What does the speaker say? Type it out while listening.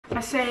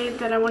I say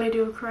that I want to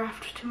do a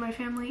craft to my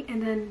family,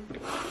 and then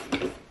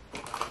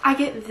I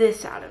get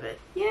this out of it.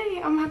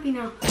 Yay, I'm happy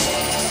now.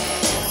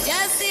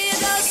 Just see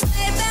those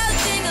sleigh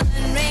bells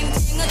jingling, ring,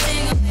 tingle,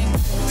 tingle,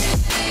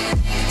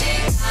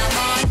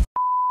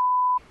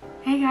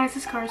 Hey guys,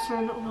 it's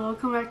Karsyn.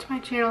 Welcome back to my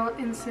channel.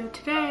 And so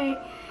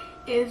today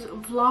is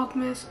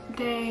Vlogmas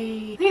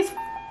day, I think it's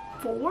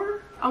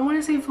 4? I want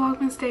to say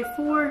Vlogmas day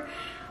 4.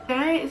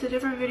 Today is a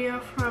different video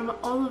from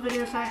all the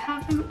videos I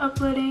have been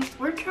uploading.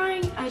 We're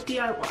trying a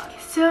DIY.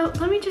 So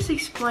let me just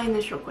explain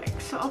this real quick.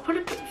 So I'll put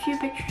a few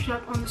pictures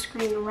up on the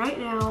screen right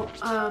now.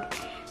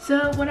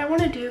 So what I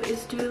want to do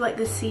is do like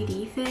the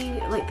CD thing,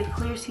 like the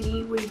clear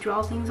CD where you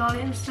draw things on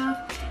it and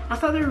stuff. I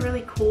thought they were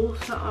really cool,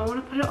 so I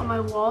want to put it on my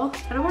wall.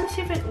 But I want to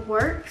see if it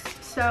works.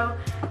 So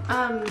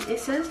it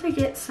says to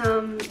get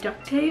some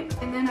duct tape,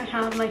 and then I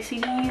have my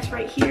CDs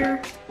right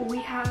here. We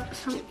have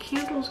some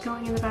candles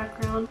going in the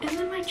background, and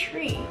then my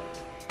tree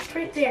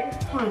right there.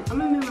 Hold on, I'm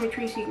gonna move my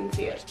tree so you can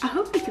see it. I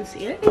hope you can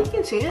see it. You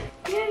can see it.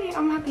 Yay,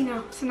 I'm happy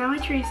now. So now my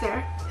tree's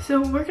there. So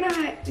we're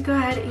gonna go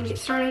ahead and get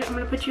started. I'm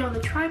gonna put you on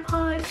the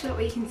tripod so that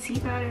way you can see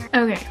better.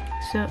 Okay,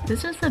 so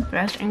this is the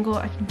best angle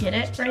I can get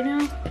it right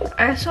now.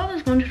 I saw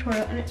this one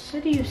tutorial and it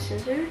said to use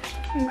scissors.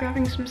 I'm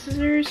grabbing some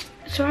scissors.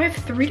 So I have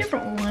 3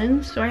 different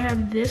ones. So I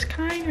have this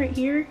kind right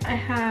here. I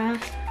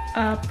have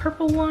a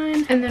purple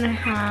one, and then I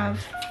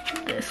have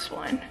this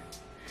one.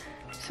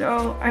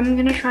 So I'm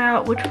gonna try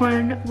out which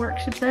one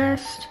works the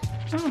best.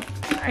 Oh,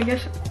 I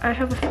guess I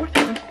have a 4th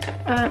one.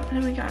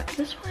 Then we got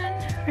this one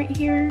right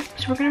here.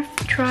 So we're gonna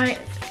try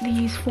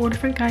these 4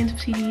 different kinds of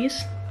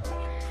CDs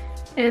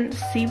and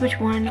see which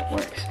one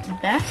works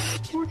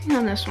best. I'm working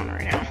on this one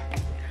right now.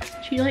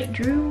 She like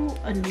drew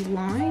a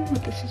line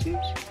with the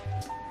scissors.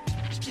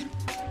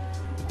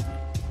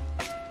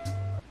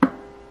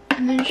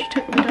 And then she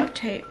took the duct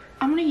tape.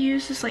 I'm gonna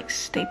use this like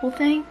staple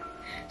thing,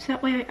 so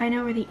that way I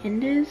know where the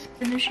end is.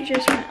 And then she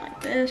just went like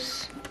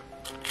this,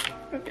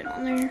 rubbed it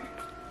on there,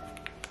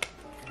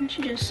 and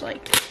she just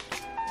like,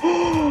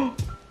 oh,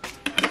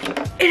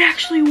 it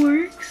actually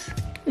works.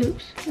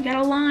 Oops, we got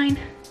a line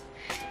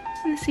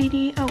in the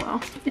CD. Oh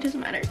well, it doesn't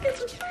matter.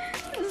 This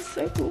is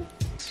so cool.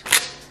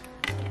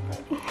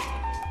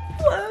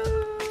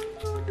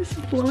 Whoa, this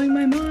is blowing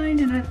my mind,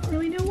 and I don't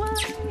really know why.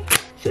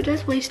 So it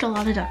does waste a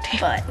lot of duct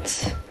tape,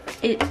 but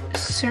it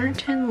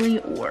certainly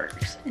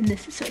works, and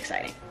this is so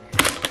exciting.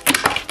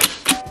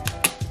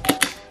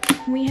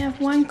 We have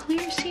one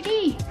clear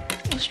CD.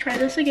 Let's try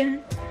this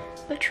again,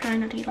 but try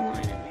not to get a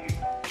line in there.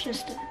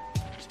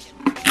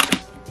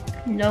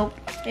 Nope,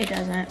 it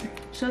doesn't.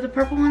 So the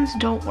purple ones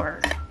don't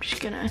work. I'm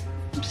just gonna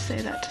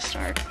say that to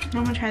start.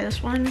 I'm gonna try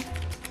this one.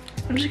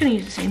 I'm just gonna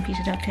use the same piece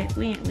of duct tape.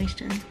 We ain't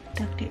wasting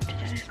duct tape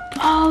today.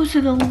 Oh, so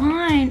the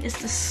line is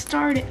the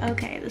start.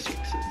 Okay, this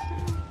makes sense.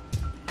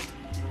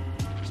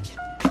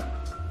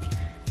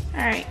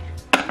 All right,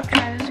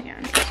 try this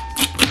again.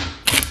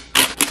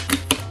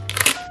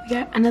 We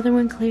got another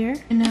one clear.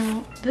 And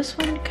now this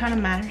one kind of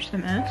matters the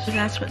most. So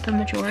that's what the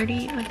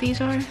majority of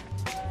these are. So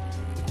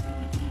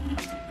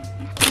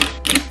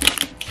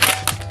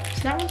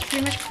that one's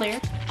pretty much clear.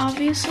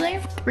 Obviously,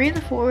 3 of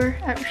the 4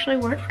 actually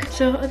work.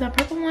 So the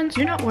purple ones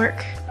do not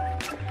work.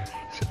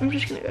 So I'm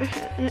just gonna go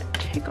ahead and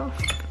take off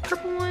the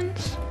purple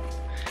ones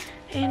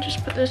and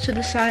just put those to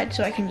the side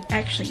so I can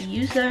actually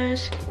use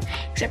those.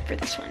 Except for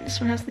this one. This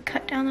one has the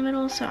cut down the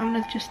middle, so I'm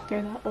gonna just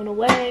throw that one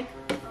away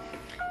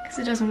because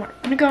it doesn't work.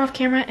 I'm gonna go off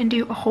camera and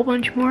do a whole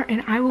bunch more,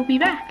 and I will be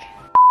back.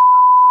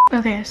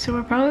 Okay, so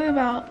we're probably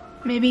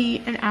about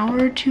maybe an hour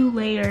or 2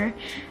 later.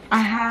 I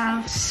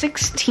have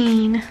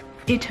 16.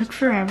 It took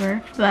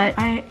forever, but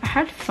I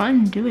had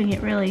fun doing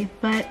it really.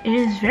 But it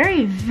is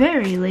very,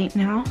 very late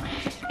now,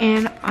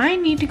 and I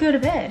need to go to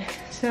bed.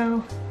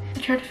 So I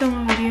tried to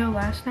film a video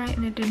last night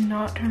and it did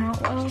not turn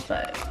out well,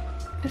 but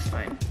it's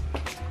fine.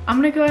 I'm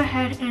gonna go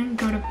ahead and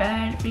go to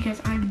bed because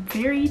I'm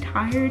very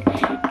tired,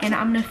 and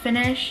I'm gonna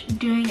finish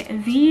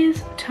doing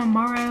these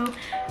tomorrow.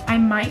 I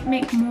might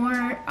make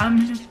more. I'm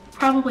gonna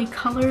probably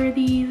color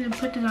these and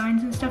put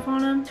designs and stuff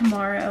on them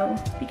tomorrow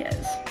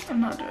because I'm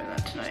not doing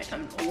that tonight.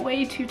 I'm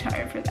way too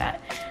tired for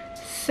that.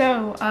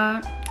 So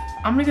I'm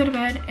gonna go to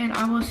bed, and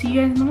I will see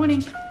you guys in the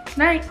morning.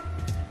 Night.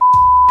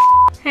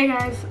 Hey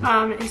guys,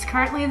 it's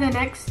currently the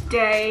next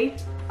day.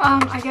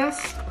 I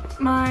guess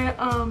my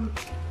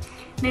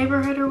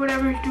neighborhood or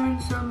whatever is doing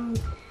some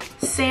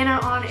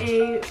Santa on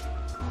a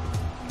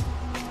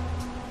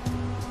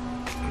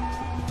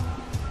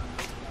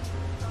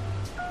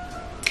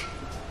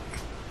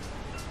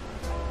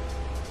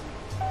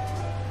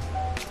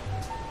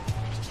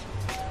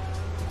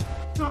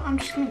no, I'm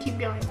just gonna keep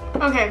going.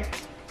 Okay,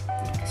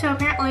 so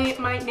apparently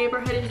my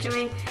neighborhood is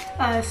doing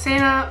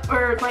Santa,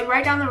 or like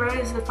right down the road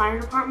is the fire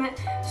department,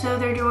 so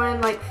they're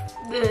doing like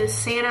the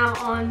Santa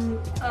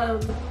on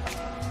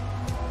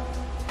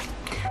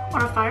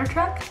a fire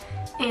truck,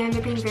 and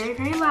they're being very,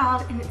 very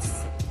loud, and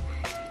it's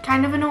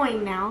kind of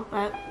annoying now,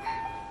 but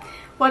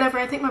whatever.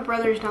 I think my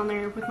brother's down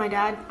there with my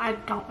dad. I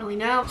don't really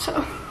know.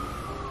 So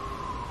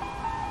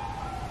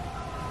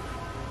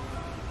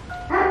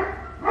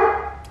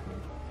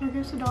here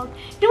There's the dog.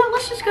 You know what?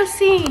 Let's just go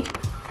see.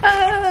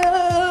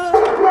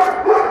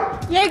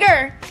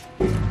 Jaeger!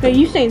 No,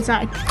 you stay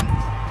inside.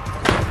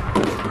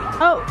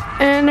 Oh,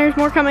 and there's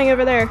more coming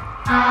over there.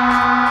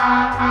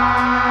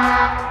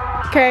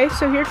 Okay,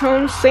 so here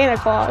comes Santa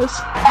Claus.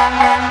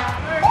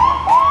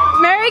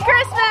 Merry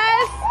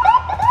Christmas!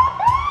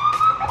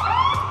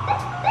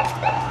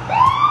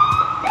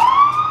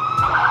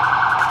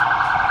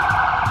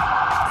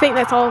 I think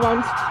that's all of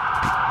them.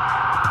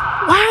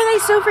 Why are they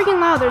so freaking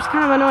loud? They're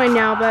kind of annoying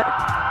now, but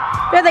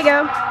there they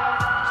go.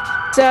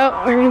 So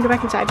we're gonna go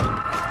back inside.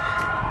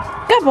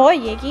 Good boy,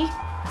 Yiggy.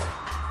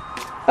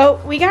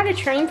 Oh, we got a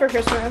train for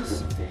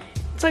Christmas.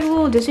 It's like a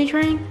little Disney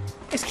train.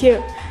 It's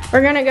cute.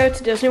 We're gonna go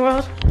to Disney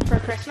World for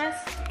Christmas.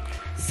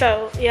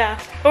 So yeah,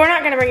 but we're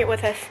not gonna bring it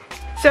with us.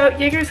 So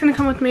Jaeger's gonna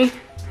come with me.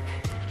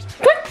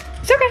 What?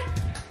 It's okay.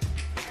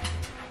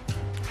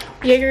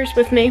 Jaeger's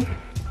with me.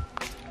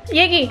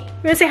 Yiggy, you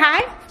wanna say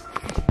hi?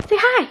 Say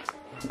hi.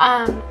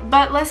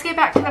 But let's get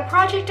back to the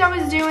project I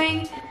was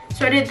doing.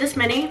 So I did this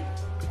many,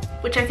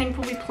 which I think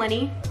will be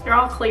plenty. They're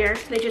all clear.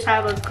 They just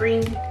have a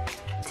green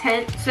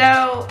tint.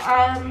 So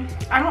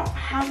I don't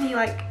have any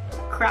like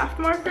craft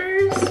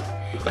markers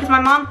because my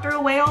mom threw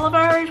away all of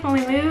ours when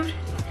we moved,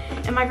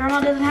 and my grandma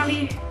doesn't have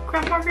any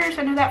craft markers.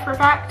 I know that for a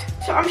fact.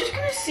 So I'm just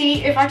gonna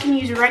see if I can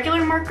use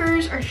regular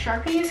markers or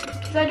Sharpies,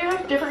 because I do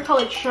have different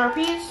colored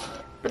Sharpies,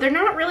 but they're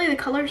not really the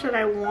colors that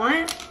I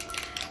want.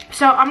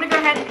 So I'm gonna go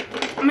ahead,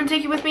 I'm gonna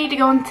take you with me to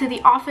go into the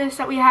office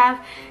that we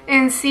have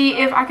and see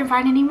if I can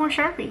find any more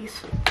Sharpies.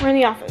 We're in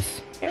the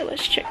office. Here,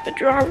 let's check the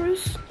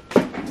drawers.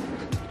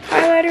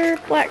 Highlighter,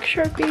 black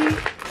Sharpie.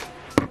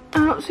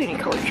 I don't see any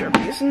colored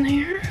Sharpies in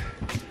there.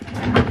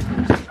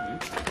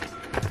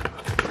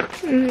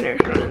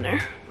 There's none in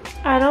there.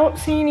 I don't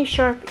see any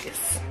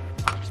Sharpies.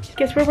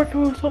 Guess we're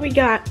working with what we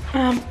got.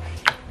 I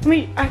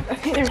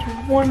think there's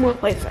one more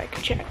place I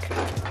can check.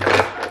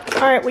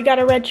 All right, we got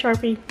a red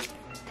Sharpie.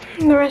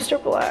 And the rest are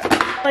black.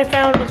 All I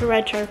found was a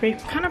red Sharpie.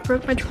 Kind of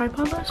broke my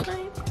tripod last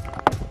night.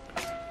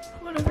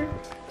 Whatever.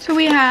 So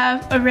we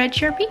have a red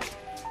Sharpie,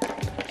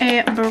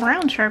 a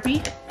brown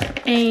Sharpie,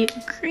 a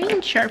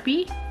green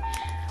Sharpie,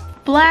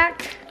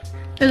 black,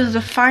 this is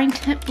a fine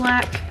tint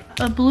black,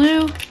 a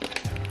blue,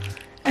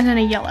 and then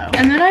a yellow.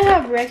 And then I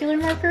have regular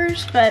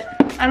markers, but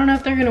I don't know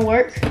if they're gonna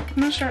work. I'm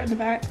gonna start in the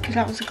back because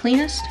that was the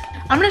cleanest.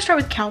 I'm gonna start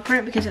with cow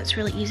print because that's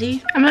really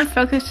easy. I'm gonna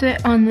focus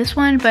it on this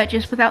one, but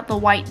just without the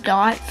white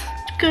dots.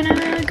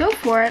 Gonna go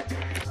for it.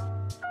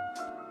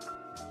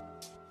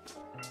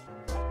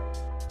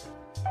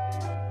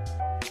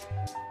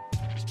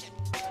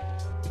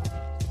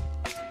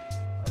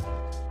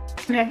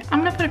 Okay, I'm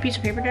gonna put a piece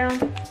of paper down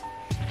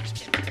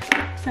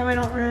so I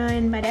don't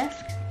ruin my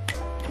desk.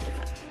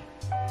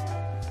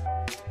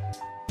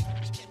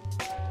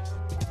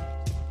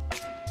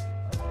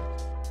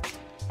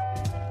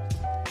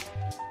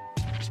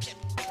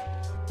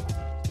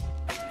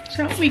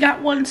 So we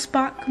got one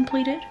spot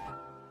completed.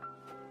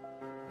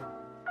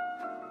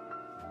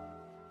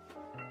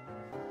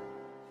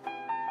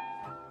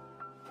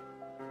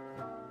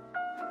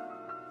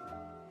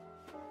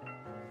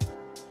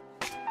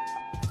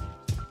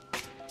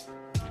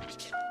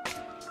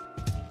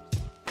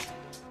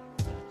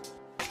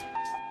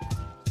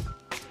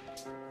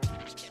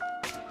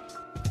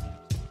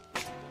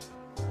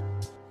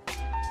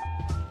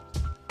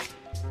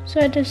 So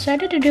I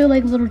decided to do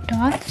like little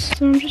dots.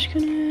 So I'm just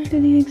gonna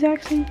do the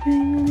exact same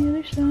thing on the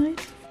other side.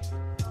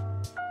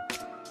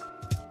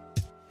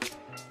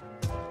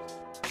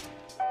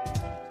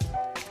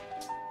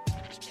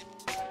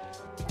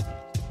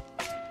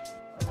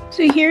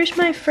 So here's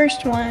my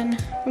first one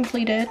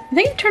completed. I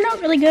think it turned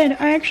out really good.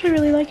 I actually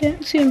really like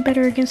it. It's even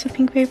better against the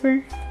pink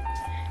paper.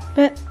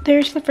 But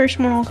there's the first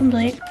one all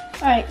complete.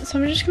 Alright, so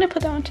I'm just gonna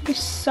put that one to the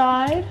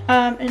side.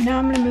 And now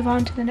I'm gonna move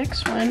on to the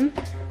next one.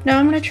 Now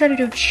I'm gonna try to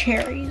do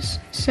cherries.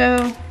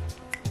 So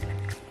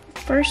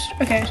first,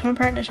 okay, so I'm gonna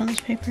practice on this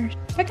paper.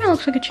 That kind of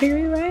looks like a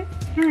cherry, right?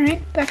 All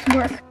right, that could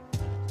work.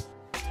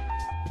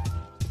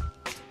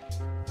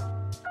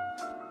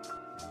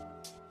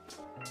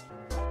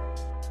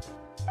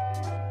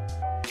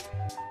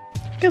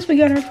 Guess we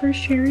got our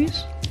first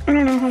cherries. I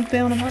don't know how I'm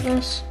feeling about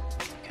this.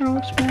 Kind of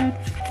looks bad.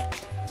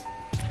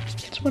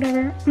 It's whatever.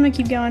 I'm gonna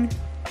keep going.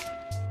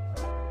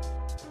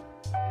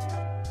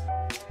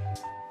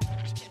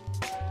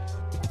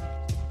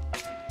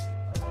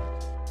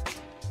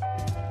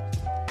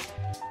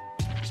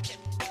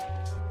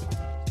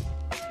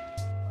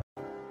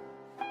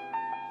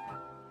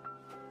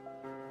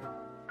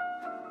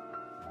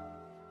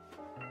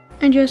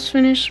 I just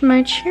finished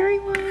my cherry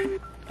one.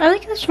 I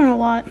like this one a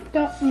lot.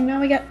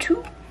 Now we got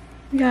two.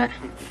 We got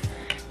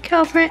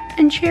cow print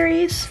and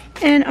cherries.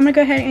 And I'm gonna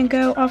go ahead and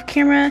go off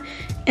camera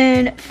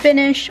and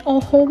finish a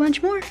whole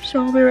bunch more.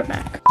 So I'll be right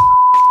back.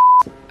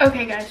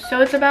 Okay guys,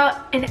 so it's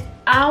about an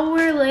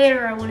hour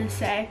later, I wanna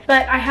say.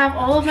 But I have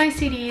all of my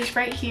CDs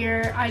right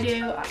here. I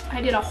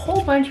did a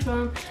whole bunch of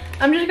them.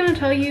 I'm just gonna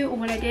tell you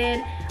what I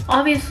did.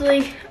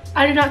 Obviously,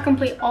 I did not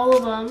complete all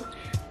of them,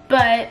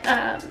 but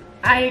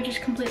I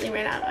just completely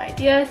ran out of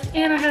ideas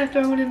and I had to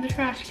throw it in the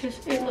trash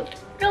because it looked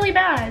really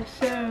bad.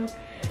 So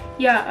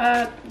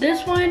yeah,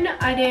 this one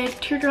I did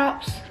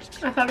teardrops.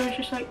 I thought it was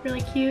just like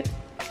really cute.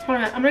 Hold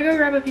on, I'm gonna go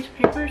grab a piece of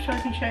paper so I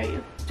can show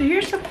you. So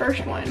here's the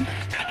first one.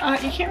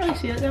 You can't really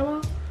see it that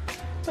well,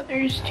 but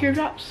there's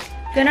teardrops.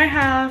 Then I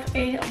have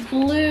a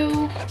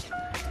blue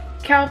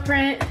cow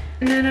print,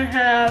 and then I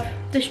have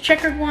this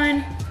checkered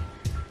one.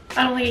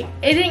 It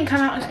didn't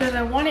come out as good as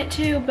I want it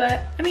to,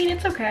 but I mean,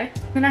 it's okay.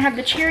 Then I have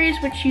the cherries,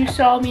 which you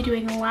saw me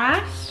doing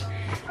last.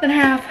 Then I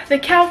have the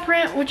cow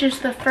print, which is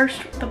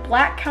the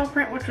black cow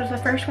print, which was the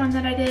first one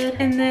that I did.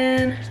 And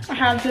then I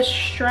have the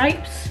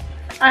stripes.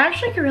 I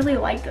actually really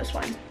like this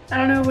one. I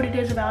don't know what it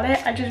is about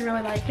it, I just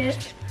really like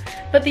it.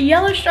 But the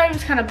yellow stripe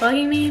is kind of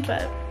bugging me,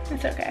 but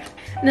it's okay.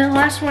 And then the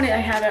last one I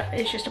have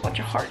is just a bunch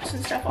of hearts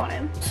and stuff on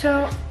it.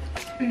 So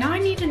now I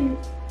need to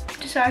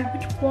decide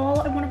which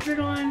wall I want to put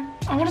it on.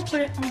 I want to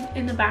put it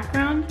in the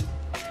background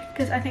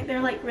because I think they're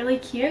like really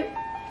cute.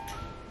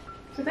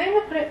 So then I'm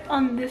gonna put it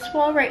on this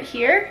wall right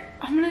here.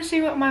 I'm gonna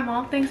see what my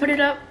mom thinks. Put it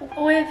up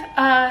with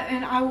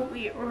and I will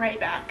be right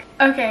back.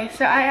 Okay,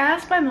 so I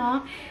asked my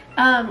mom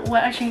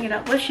what I should get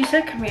up with. She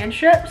said command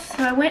strips.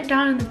 So I went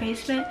down in the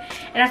basement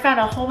and I found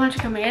a whole bunch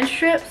of command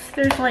strips.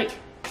 There's like,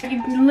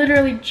 I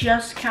literally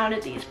just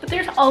counted these, but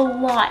there's a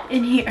lot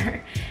in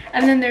here.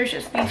 And then there's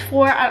just these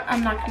 4.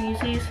 I'm not gonna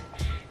use these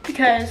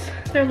because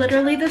they're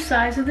literally the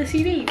size of the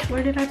CDs.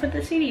 Where did I put the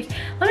CDs?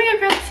 Let me go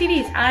grab the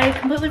CDs. I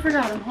completely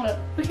forgot them. Hold up.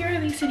 But here are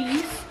these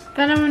CDs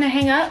that I'm gonna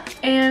hang up,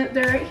 and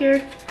they're right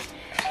here.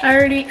 I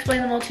already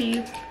explained them all to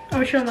you. I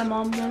was showing my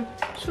mom them.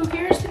 So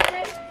here's the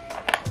kit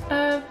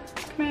of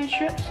command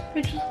strips.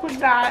 It just look like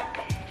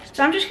that.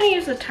 So I'm just gonna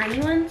use the tiny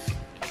ones,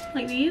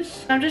 like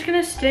these. I'm just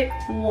gonna stick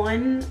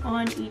one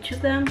on each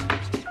of them,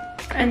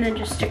 and then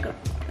just stick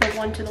the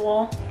one to the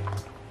wall.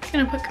 I'm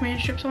gonna put command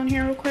strips on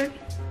here real quick.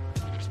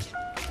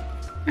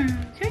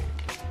 Okay.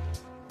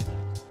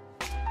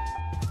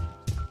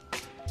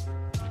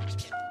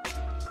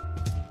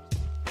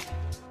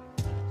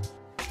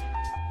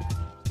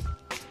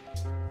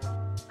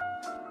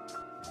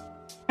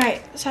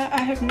 Alright, so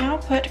I have now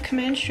put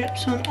command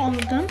strips on all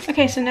of them.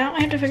 Okay, so now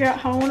I have to figure out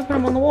how I want to put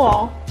them on the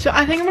wall. So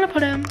I think I'm gonna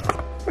put them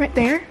right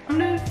there. I'm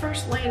gonna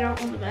first lay it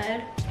out on the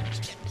bed,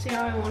 see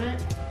how I want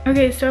it.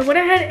 Okay, so I went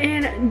ahead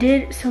and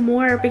did some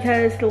more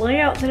because the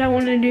layout that I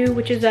wanted to do,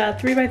 which is a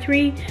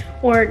 3x3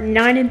 or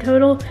 9 in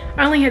total,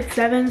 I only had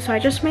 7, so I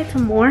just made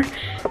some more.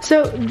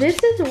 So this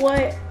is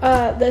what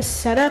the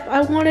setup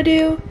I want to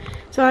do.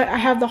 So I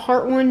have the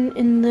heart one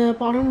in the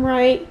bottom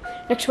right.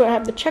 Next to it I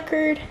have the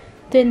checkered,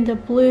 then the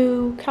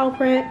blue cow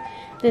print,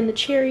 then the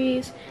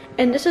cherries.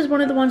 And this is one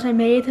of the ones I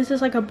made. This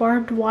is like a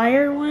barbed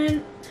wire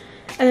one.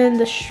 And then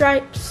the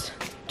stripes,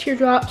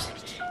 teardrops.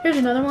 Here's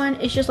another one.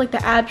 It's just like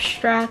the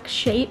abstract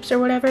shapes or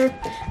whatever.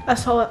 I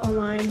saw it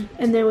online.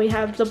 And then we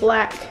have the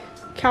black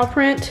cow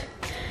print.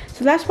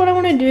 So that's what I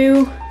want to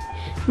do.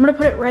 I'm going to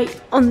put it right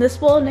on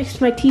this wall next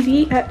to my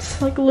TV. That's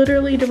like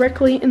literally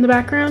directly in the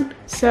background.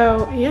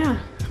 So yeah,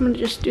 I'm going to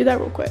just do that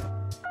real quick.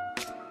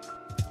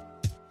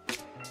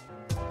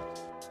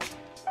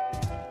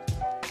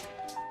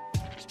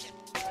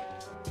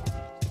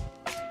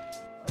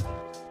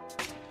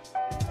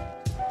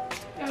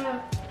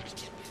 Got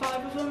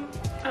 5 of them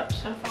up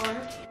so far.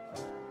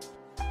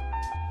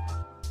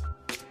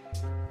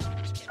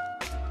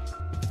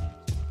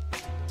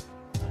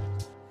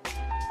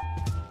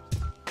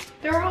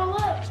 They're all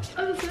up.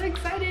 I'm so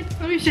excited.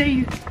 Let me show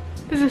you.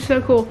 This is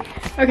so cool.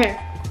 Okay,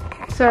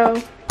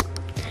 so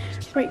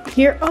right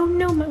here. Oh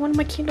no, one of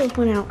my candles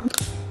went out.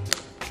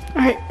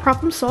 All right,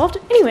 problem solved.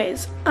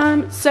 Anyways,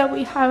 so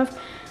we have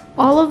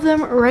all of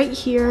them right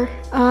here.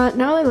 Now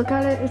that I look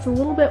at it, it's a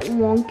little bit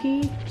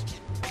wonky,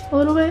 a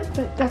little bit,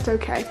 but that's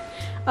okay.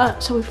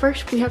 So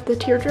we have the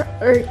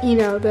teardrop, or you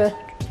know, the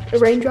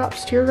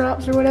raindrops,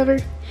 teardrops, or whatever.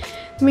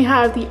 Then we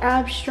have the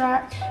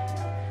abstract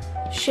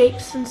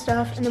shapes and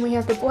stuff, and then we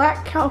have the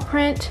black cow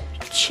print,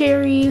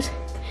 cherries,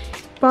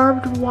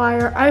 barbed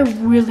wire. I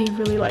really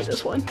like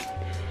this one.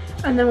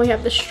 And then we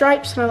have the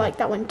stripes, and I like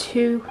that one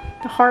too,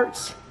 the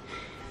hearts.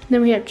 And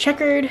then we have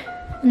checkered,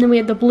 and then we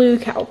have the blue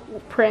cow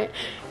print.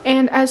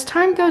 And as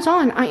time goes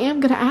on, I am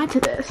gonna add to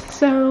this,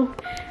 so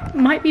it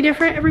might be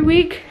different every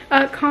week.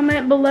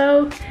 Comment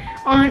below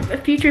on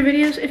future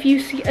videos if you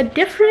see a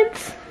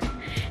difference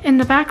in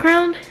the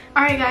background.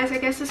 Alright guys, I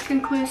guess this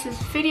concludes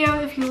this video.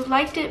 If you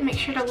liked it, make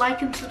sure to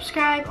like and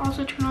subscribe.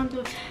 Also turn on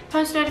the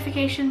post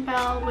notification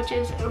bell, which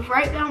is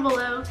right down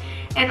below.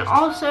 And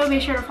also be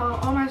sure to follow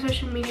all my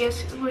social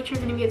medias, which are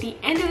going to be at the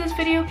end of this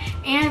video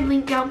and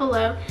linked down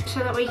below,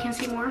 so that way you can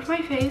see more of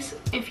my face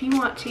if you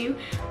want to.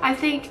 I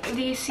think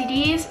these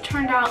CDs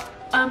turned out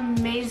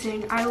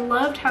amazing. I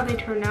loved how they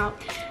turned out.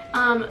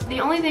 The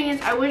only thing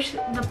is I wish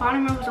the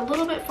bottom row was a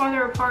little bit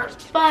farther apart,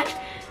 but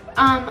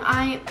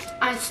I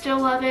still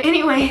love it.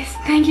 Anyways,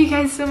 thank you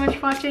guys so much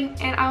for watching,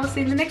 and I will see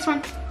you in the next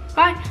one.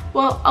 Bye.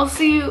 Well, I'll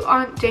see you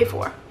on day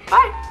 4.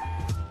 Bye.